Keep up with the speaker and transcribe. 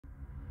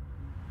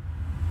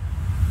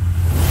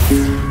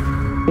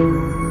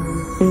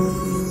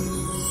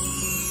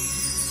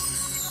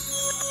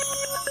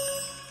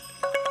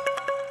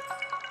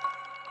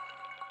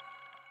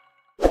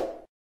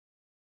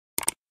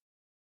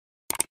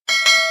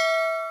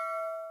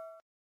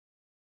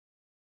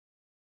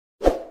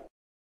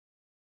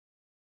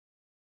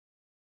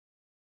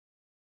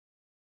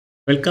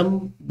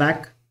Welcome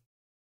back.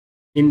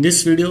 In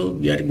this video,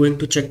 we are going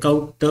to check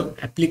out the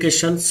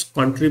applications,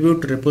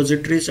 contribute,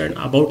 repositories and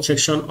about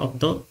section of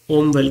the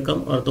Home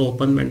Welcome or the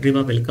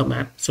OpenMandriva Welcome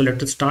app. So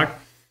let us start.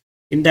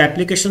 In the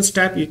applications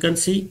tab, you can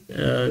see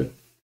the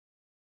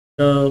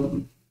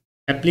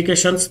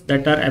applications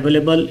that are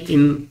available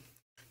in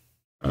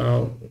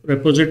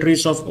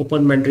repositories of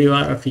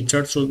OpenMandriva are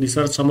featured. So these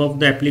are some of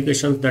the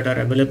applications that are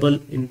available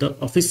in the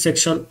Office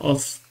section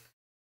of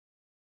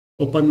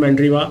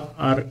OpenMandriva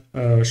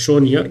are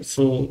shown here.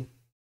 So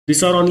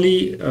these are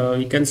only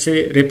you can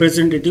say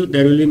representative.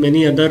 There will be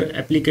many other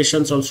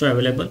applications also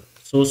available.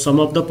 So some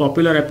of the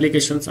popular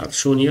applications are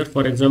shown here.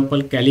 For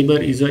example,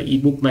 Caliber is a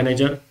ebook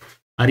manager.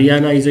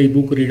 Ariana is a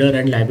ebook reader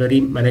and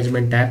library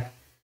management app.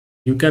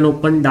 You can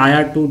open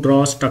Dia to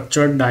draw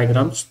structured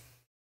diagrams.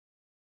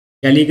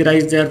 Calligra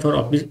is there for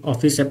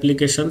office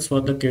applications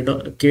for the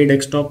K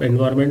desktop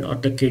environment or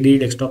the KD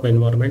desktop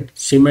environment.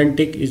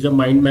 Semantic is a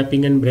mind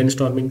mapping and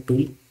brainstorming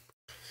tool.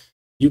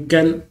 You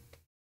can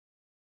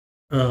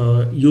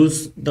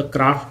use the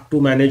Craft to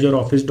manage your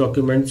office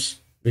documents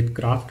with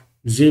Craft.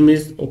 Zim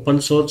is open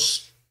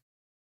source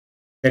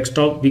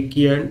desktop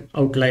wiki and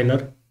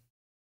outliner.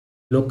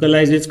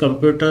 Localize is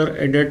computer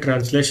aided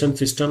translation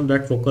system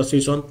that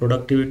focuses on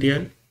productivity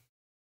and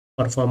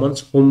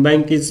performance.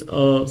 Homebank is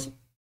a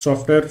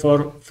software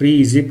for free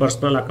easy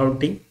personal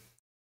accounting.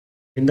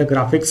 In the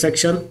graphics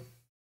section,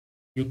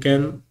 you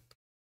can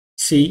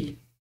see,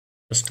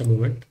 just a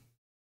moment.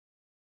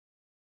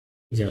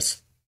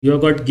 Yes, you have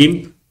got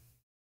GIMP.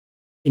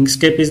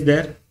 Inkscape is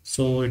there.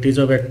 So it is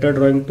a vector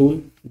drawing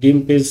tool.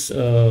 GIMP is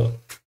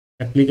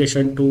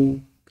application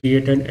to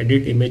create and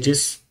edit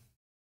images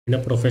in a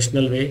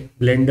professional way.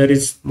 Blender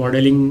is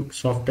modeling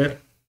software,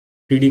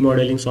 3D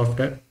modeling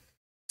software.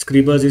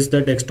 Scribus is the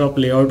desktop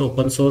layout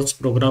open source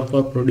program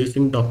for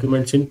producing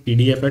documents in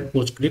PDF and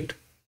PostScript.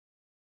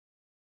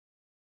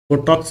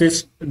 Photox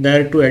is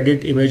there to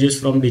edit images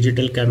from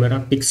digital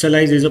camera.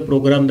 Pixelize is a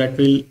program that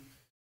will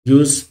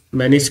use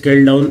many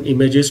scaled down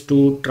images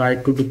to try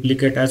to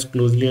duplicate as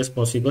closely as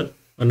possible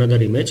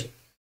another image.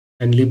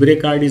 And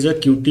LibreCAD is a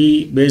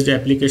Qt based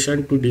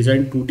application to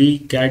design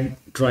 2D CAD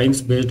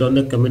drawings based on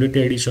the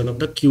community edition of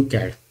the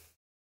QCAD.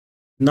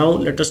 Now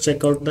let us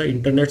check out the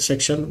internet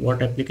section,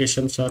 what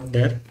applications are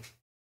there.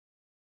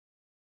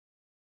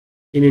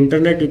 In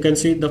internet, you can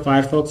see the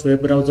Firefox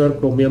web browser,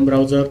 Chromium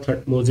browser,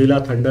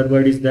 Mozilla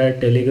Thunderbird is there,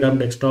 Telegram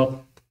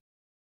desktop,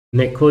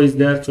 Neko is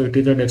there. So it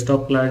is a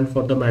desktop client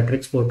for the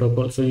Matrix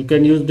protocol. So you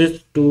can use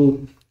this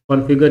to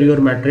configure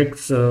your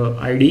Matrix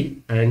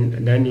ID and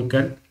then you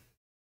can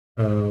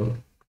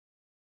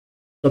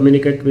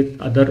communicate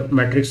with other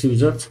Matrix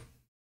users.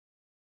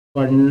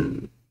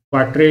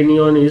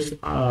 Quaternion is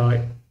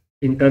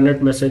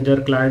internet messenger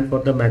client for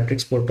the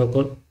Matrix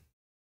protocol.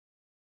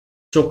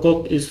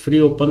 Chocoke is free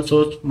open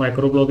source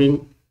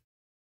microblogging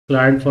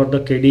client for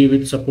the KD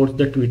which supports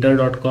the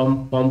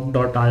twitter.com,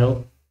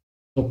 pump.io,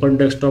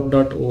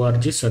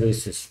 opendesktop.org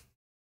services.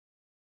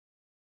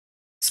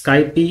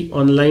 Skype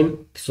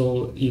online,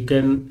 so you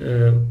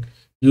can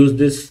use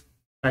this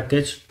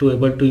package to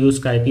able to use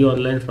Skype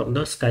online from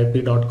the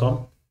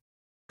skype.com.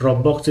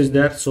 Dropbox is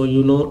there, so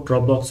you know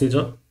Dropbox is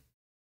a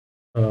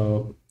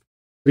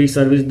free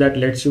service that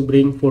lets you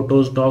bring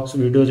photos, docs,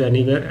 videos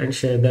anywhere and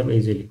share them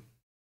easily.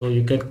 So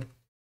you can,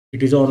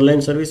 it is an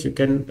online service. You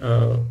can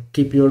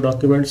keep your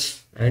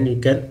documents and you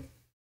can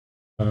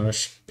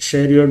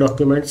share your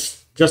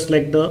documents just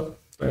like the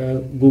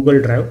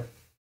Google Drive.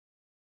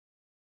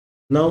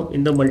 Now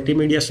in the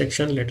multimedia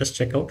section, let us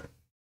check out.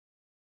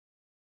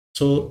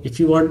 So if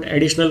you want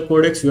additional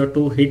codecs, you have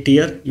to hit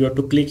here, you have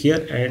to click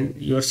here and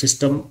your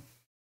system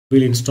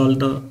will install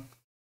the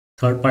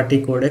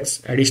third-party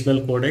codecs,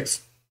 additional codecs.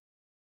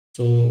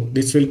 So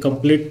this will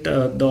complete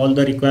all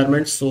the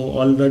requirements. So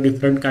all the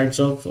different kinds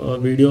of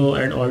video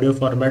and audio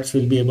formats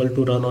will be able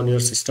to run on your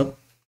system.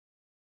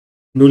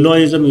 Nulo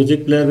is a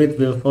music player with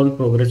waveform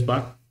progress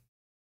bar.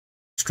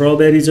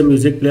 Strawberry is a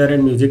music player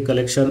and music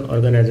collection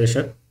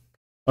organizer.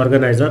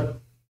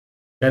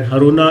 Then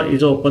Haruna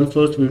is an open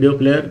source video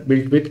player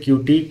built with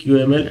Qt,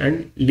 QML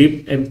and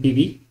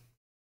libmpv.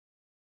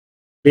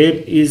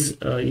 Babe is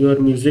your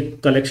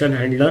music collection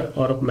handler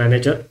or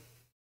manager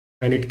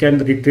and it can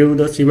retrieve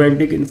the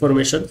semantic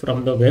information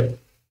from the web.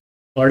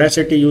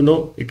 Audacity, you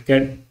know, it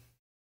can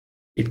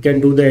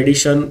do the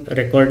edition,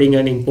 recording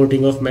and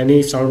importing of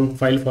many sound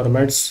file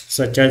formats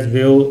such as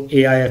WAV,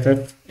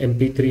 AIFF,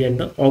 MP3 and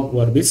the OGG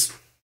Vorbis.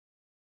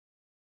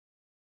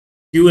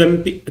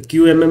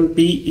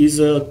 QMMP is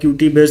a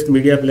Qt based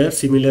media player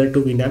similar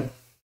to Winamp.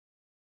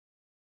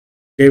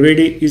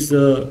 DVD is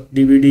a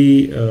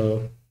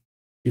DVD,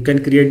 you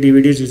can create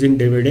DVDs using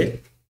DVD.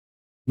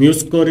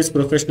 MuseScore is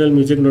professional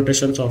music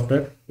notation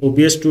software.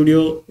 OBS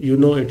Studio, you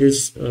know, it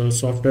is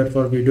software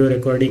for video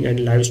recording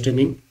and live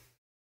streaming.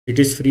 It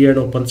is free and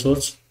open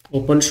source.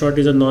 OpenShot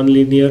is a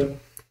non-linear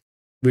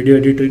video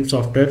editing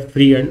software,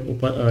 free and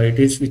open.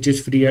 Which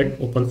is free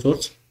and open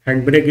source.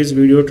 Handbrake is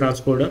video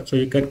transcoder, so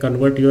you can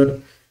convert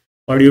your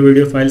audio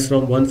video files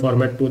from one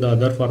format to the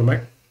other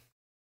format.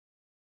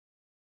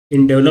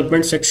 In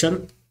development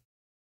section,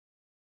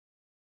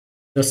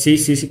 the C++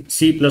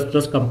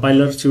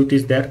 compiler suite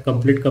is there,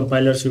 complete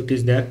compiler suite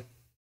is there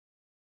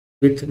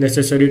with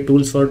necessary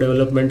tools for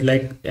development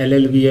like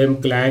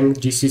LLVM, Clang,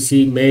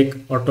 GCC, Make,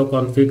 auto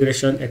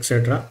configuration,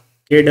 etc.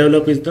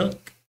 KDevelop is the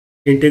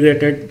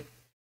integrated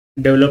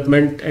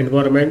development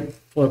environment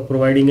for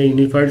providing a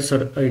unified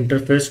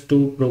interface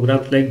to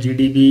programs like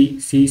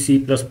GDB, C++,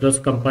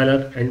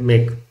 compiler, and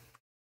Make.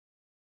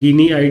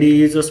 Geany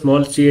IDE is a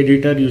small C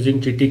editor using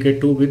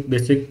GTK2 with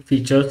basic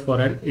features for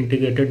an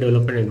integrated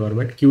development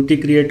environment. Qt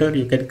Creator,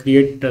 you can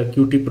create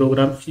Qt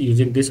programs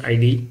using this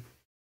IDE.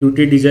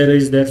 Qt Designer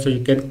is there, so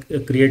you can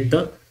create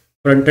the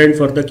front end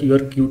for your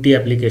Qt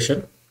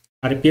application.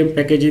 RPM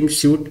packaging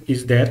suite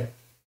is there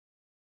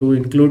to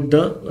include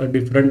the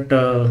different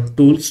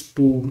tools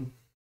to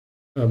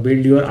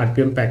build your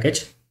RPM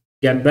package.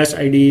 Gambas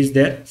IDE is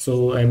there,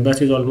 so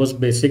Gambas is almost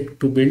basic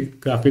to build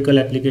graphical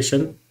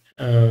application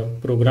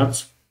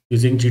programs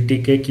using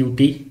GTK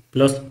Qt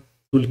plus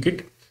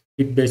toolkit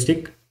with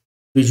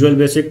Visual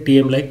Basic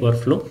TM like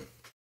workflow.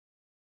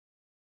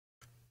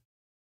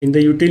 In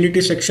the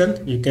utility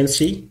section, you can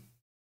see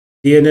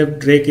DNF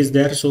Drake is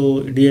there.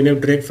 So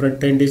DNF Drake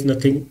front end is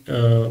nothing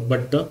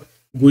but the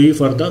GUI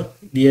for the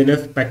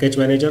DNF package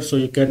manager. So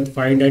you can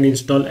find and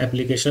install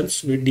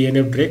applications with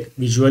DNF Drake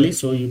visually.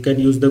 So you can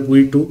use the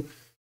GUI to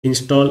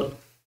install,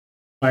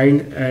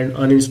 find and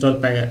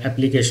uninstall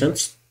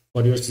applications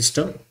for your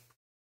system.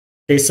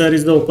 Tracer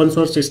is the open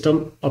source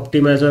system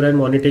optimizer and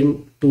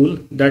monitoring tool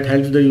that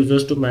helps the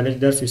users to manage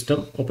their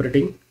system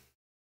operating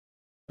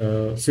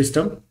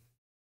system.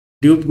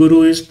 Dupe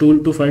Guru is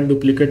tool to find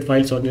duplicate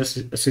files on your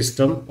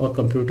system or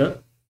computer.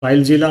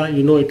 FileZilla,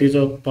 it is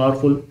a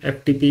powerful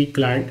FTP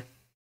client,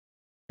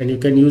 and you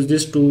can use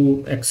this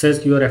to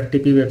access your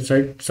FTP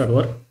website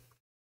server.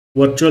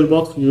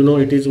 VirtualBox,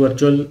 it is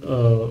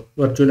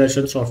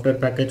virtualization software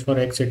package for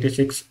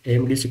x86,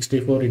 AMD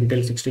 64,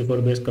 Intel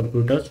 64 based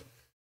computers.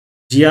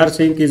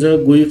 grsync is a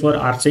GUI for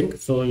rsync,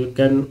 so you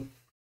can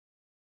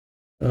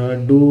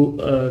do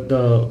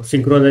the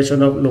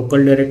synchronization of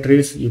local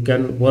directories. You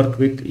can work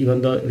with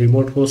even the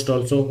remote host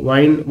also.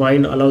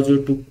 Wine allows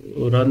you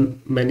to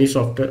run many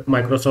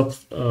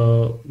Microsoft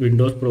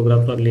Windows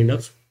programs on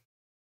Linux.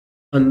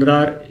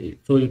 Andrar,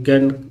 so you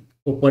can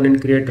open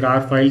and create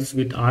RAR files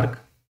with ARC.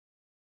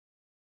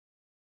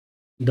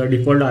 The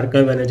default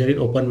archive manager in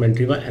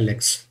OpenMandriva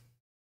LX.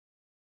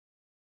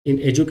 In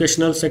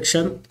educational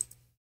section,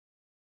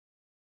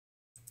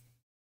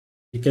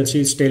 you can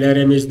see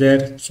Stellarium is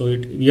there. So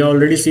we have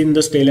already seen the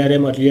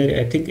Stellarium earlier,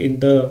 I think in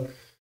the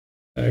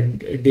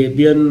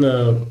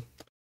Debian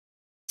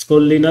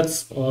Skull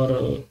Linux,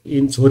 or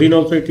in Zorin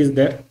also it is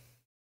there.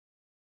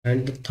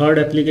 And the third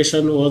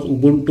application was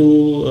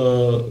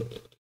Ubuntu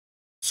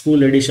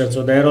School Edition.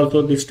 So there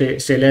also the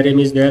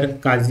Stellarium is there.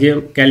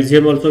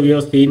 Calcium also we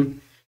have seen.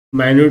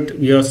 Minute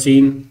we have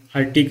seen.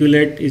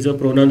 Articulate is a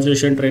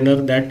pronunciation trainer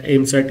that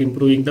aims at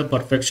improving the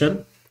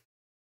perfection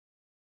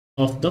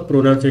of the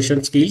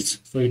pronunciation skills.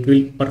 So it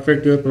will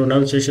perfect your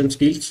pronunciation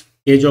skills.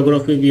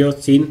 Geography we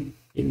have seen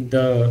in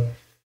the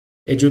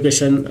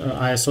education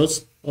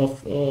ISOs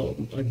of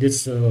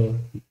this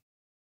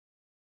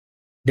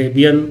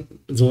Debian,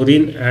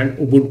 Zorin and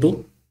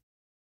Ubuntu.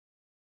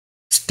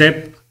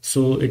 STEP,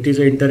 so it is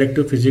an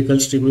interactive physical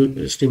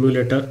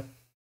stimulator.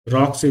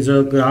 ROX is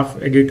a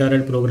graph editor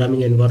and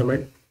programming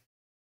environment.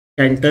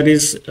 Cantor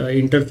is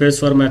interface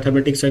for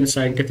mathematics and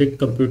scientific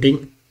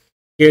computing.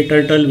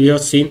 KTurtle we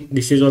have seen,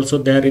 this is also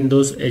there in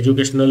those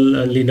educational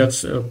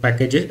Linux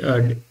packages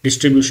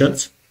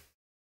distributions.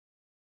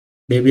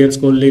 Debian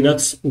Skull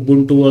Linux,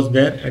 Ubuntu was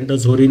there, and the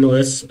Zorin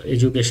OS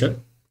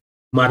education.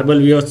 Marble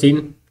we have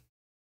seen.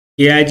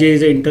 KIJ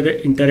is an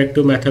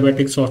interactive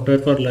mathematics software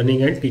for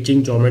learning and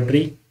teaching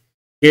geometry.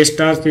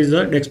 KStars is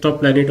a desktop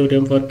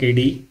planetarium for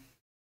KD.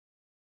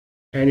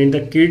 And in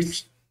the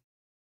kids,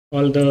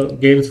 all the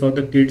games for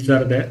the kids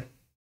are there.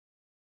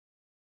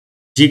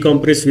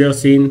 Gcompress we have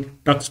seen.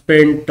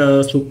 TuxPaint,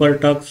 Super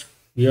Tux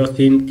we have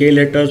seen.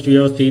 KLetters we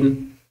have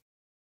seen.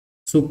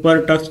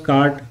 Super Tux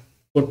Cart,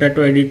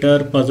 Potato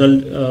Editor,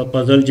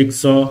 Puzzle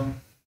Jigsaw,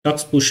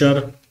 Tux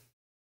Pusher,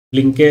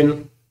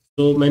 Lincoln.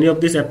 So many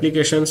of these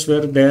applications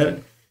were there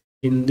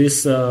in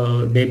this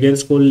Debian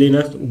School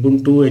Linux,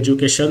 Ubuntu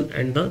education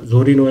and the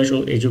Zorin OS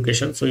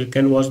education. So you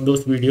can watch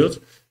those videos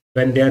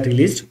when they are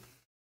released.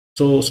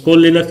 So School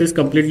Linux is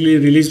completely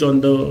released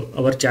on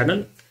our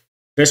channel.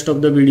 Rest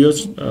of the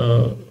videos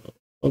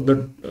of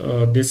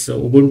this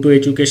Ubuntu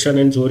education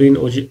and Zorin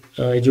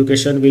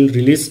education will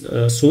release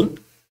soon,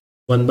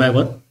 one by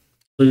one.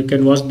 So you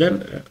can watch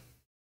them.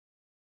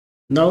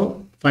 Now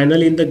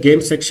finally in the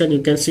game section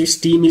you can see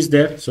Steam is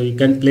there. So you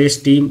can play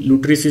Steam.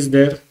 Lutris is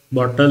there.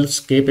 Bottles,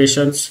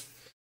 K-Patience.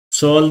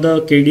 So all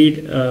the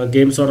KD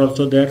games are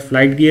also there.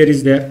 Flight Gear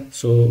is there.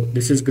 So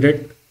this is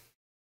great.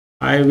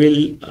 I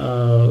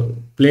will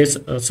play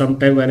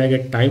sometime when I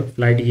get time.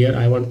 Flight Gear.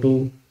 I want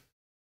to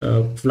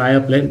fly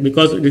a plane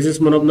because this is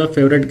one of my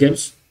favorite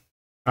games.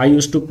 I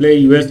used to play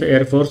US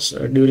Air Force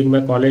during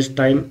my college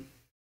time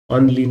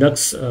on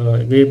Linux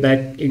way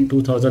back in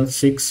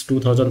 2006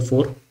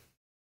 2004.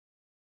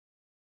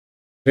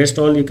 Rest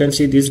all you can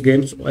see these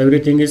games,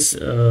 everything is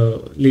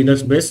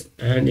Linux based,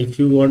 and if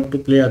you want to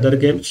play other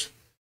games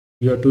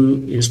you have to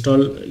install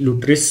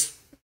Lutris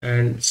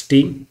and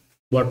Steam.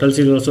 Bottles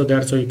is also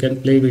there, so you can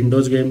play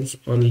Windows games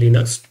on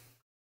Linux.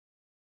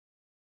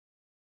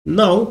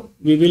 Now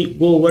we will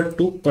go over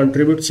to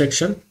contribute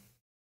section.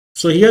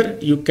 So here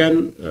you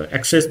can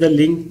access the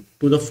link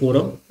to the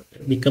forum,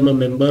 become a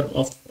member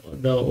of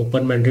the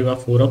OpenMandriva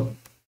forum,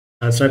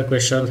 answer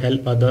questions,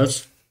 help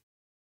others,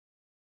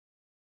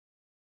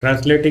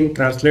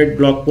 translate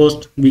blog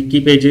posts,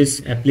 wiki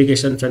pages,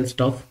 applications and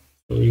stuff.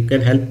 So you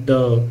can help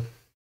the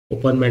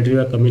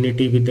OpenMandriva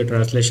community with the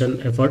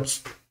translation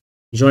efforts.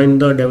 Join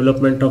the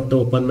development of the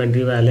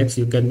OpenMandriva Alex.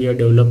 You can be a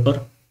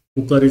developer.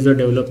 Cooker is the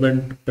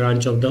development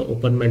branch of the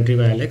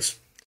OpenMandriva Alex.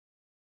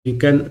 You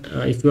can,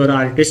 if you are an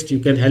artist, you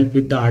can help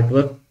with the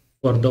artwork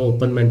for the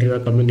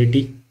OpenMandriva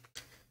community.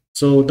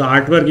 So the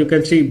artwork, you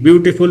can see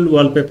beautiful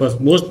wallpapers,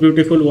 most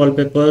beautiful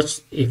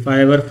wallpapers if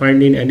I ever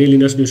find in any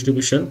Linux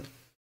distribution.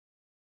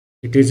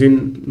 It is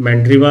in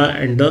Mandriva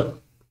and the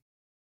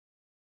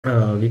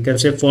we can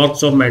say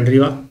forks of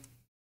Mandriva,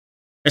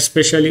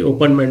 especially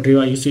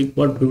OpenMandriva. You see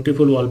what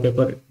beautiful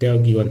wallpaper they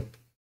have given.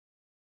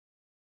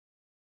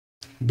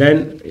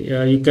 Then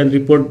you can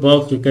report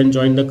bugs, you can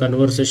join the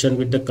conversation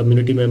with the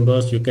community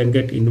members, you can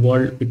get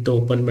involved with the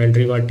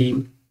OpenMandriva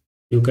team,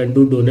 you can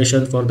do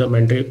donations for the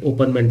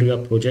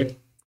OpenMandriva project.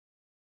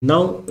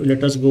 Now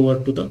let us go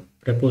over to the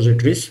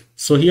repositories.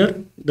 So here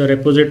the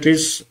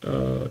repositories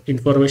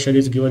information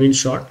is given in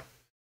short.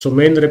 So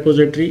main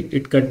repository,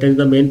 it contains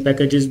the main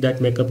packages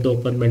that make up the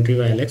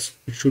OpenMandriva Alex.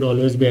 It should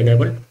always be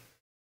enabled.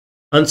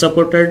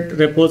 Unsupported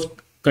repos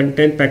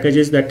contain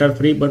packages that are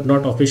free but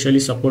not officially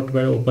supported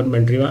by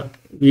OpenMandriva.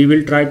 We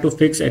will try to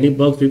fix any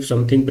bugs if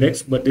something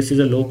breaks, but this is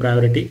a low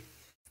priority.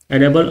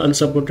 Enable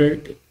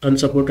unsupported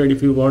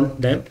if you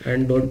want them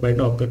and don't mind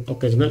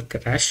occasional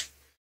crash.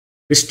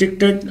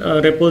 Restricted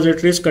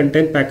repositories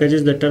contain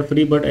packages that are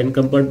free but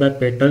encumbered by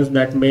patents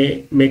that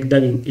may make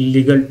them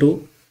illegal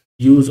to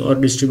use or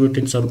distribute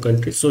in some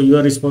countries. So you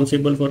are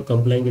responsible for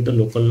complying with the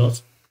local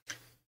laws.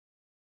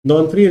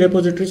 Non-free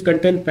repositories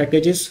contain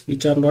packages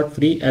which are not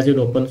free as in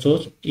open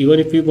source. Even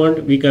if we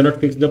want, we cannot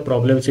fix the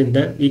problems in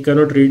them. We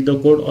cannot read the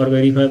code or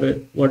verify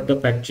what the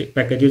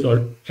packages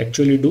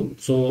actually do.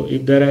 So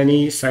if there are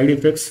any side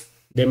effects,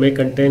 they may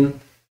contain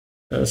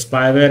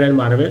spyware and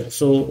malware.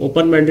 So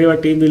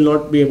OpenMandriva team will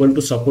not be able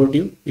to support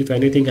you if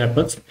anything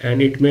happens,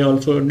 and it may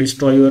also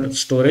destroy your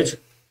storage,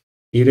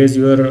 erase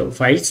your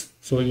files.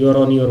 So you are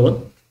on your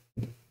own.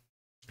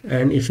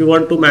 And if you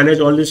want to manage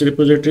all these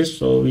repositories,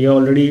 so we have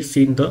already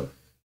seen the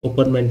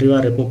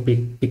OpenMandriva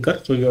repo picker,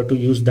 so you have to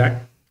use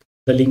that.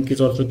 The link is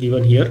also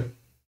given here.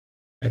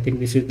 I think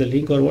this is the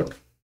link, or what?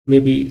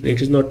 Maybe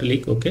it is not a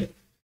link. Okay.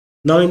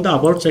 Now in the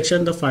about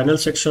section, the final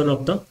section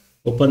of the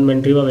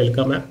OpenMandriva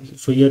welcome app.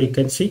 So here you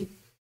can see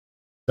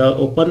the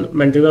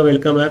OpenMandriva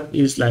welcome app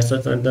is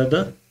licensed under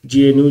the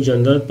GNU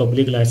General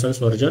Public License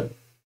version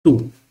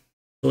 2.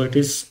 So it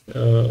is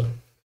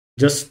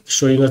just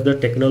showing us the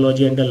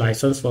technology and the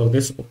license for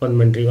this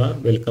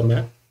OpenMandriva welcome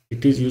app.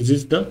 It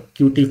uses the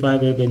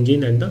Qt5 web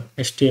engine and the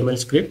HTML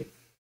script.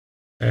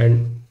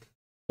 And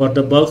for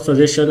the bug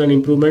suggestion and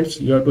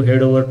improvements, you have to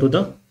head over to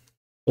the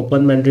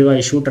OpenMandriva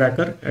issue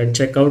tracker and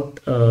check out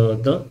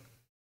the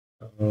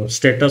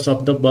status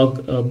of the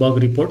bug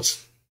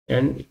reports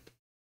and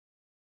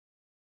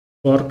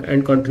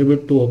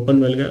contribute to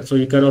OpenMandriva. So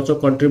you can also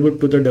contribute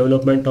to the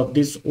development of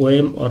this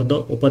OM or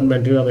the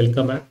OpenMandriva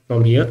welcome app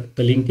from here.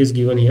 The link is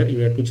given here. You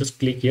have to just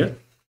click here.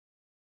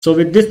 So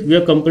with this, we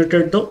have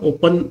completed the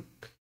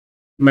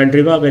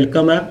OpenMandriva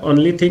welcome app.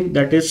 Only thing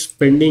that is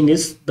pending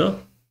is the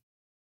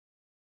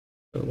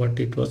what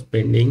it was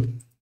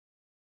pending.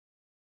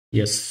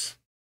 Yes,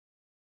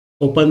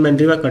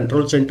 OpenMandriva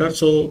control center.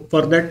 So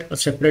for that, a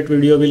separate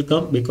video will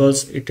come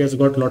because it has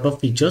got a lot of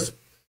features.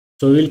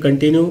 So we will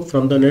continue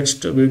from the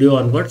next video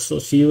onwards. So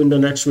see you in the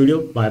next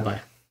video. Bye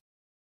bye.